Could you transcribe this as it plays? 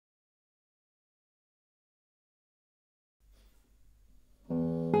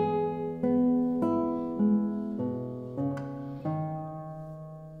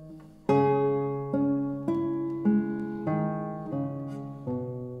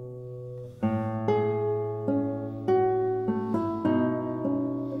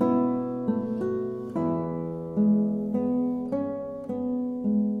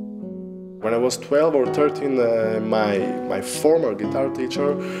was 12 or 13, my former guitar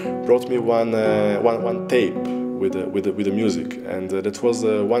teacher brought me one tape with the music, and that was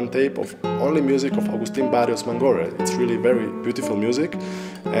one tape of only music of Agustin Barrios Mangore. It's really very beautiful music,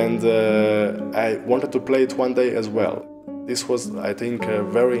 and I wanted to play it one day as well. This was, I think, a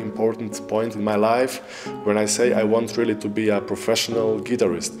very important point in my life when I say I want really to be a professional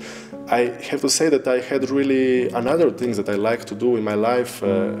guitarist. I have to say that I had really another things that I like to do in my life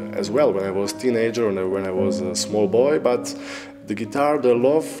as well when I was a teenager and when I was a small boy, but the guitar, the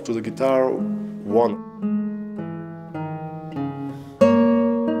love to the guitar won.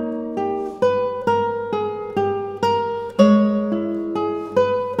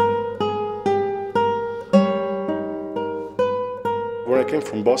 When I came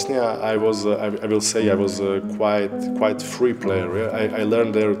from Bosnia, I will say I was a quite free player. Yeah? I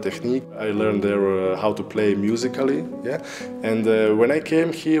learned their technique, I learned their how to play musically. Yeah? And when I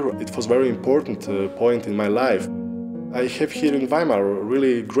came here, it was a very important point in my life. I have here in Weimar a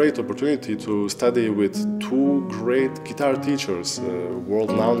really great opportunity to study with two great guitar teachers,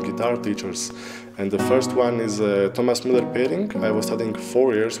 world-renowned guitar teachers. And the first one is Thomas Müller-Pering. I was studying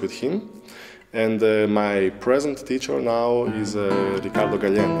 4 years with him. And my present teacher now is Ricardo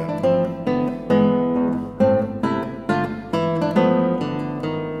Gallenda.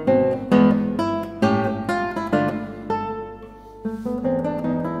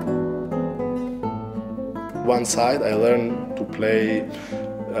 One side I learned to play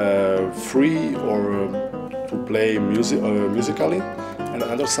free or to play musically, and the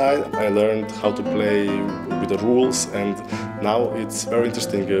other side I learned how to play with the rules, and now it's very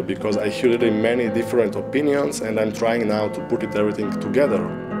interesting because I hear really many different opinions and I'm trying now to put everything together.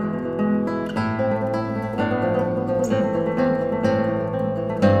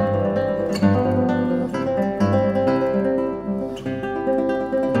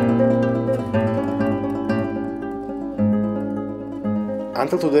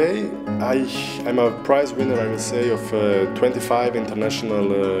 Until today, I'm a prize winner, I will say, of 25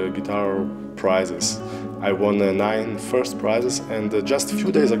 international guitar prizes. I won 9 first prizes, and just a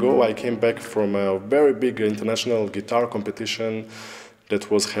few days ago I came back from a very big international guitar competition that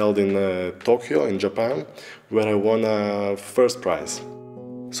was held in Tokyo, in Japan, where I won a first prize.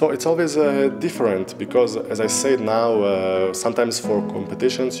 So it's always different because, as I said now, sometimes for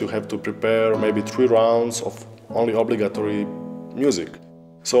competitions you have to prepare maybe 3 rounds of only obligatory music.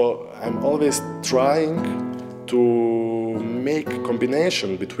 So I'm always trying to make a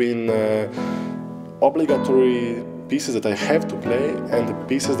combination between obligatory pieces that I have to play and the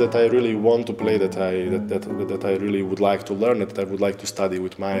pieces that I really want to play, that I really would like to learn, that I would like to study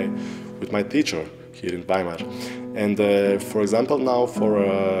with my teacher here in Weimar. And for example, now for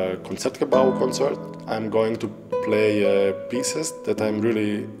a Concertgebouw concert, I'm going to play pieces that I'm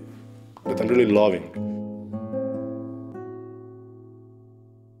really loving.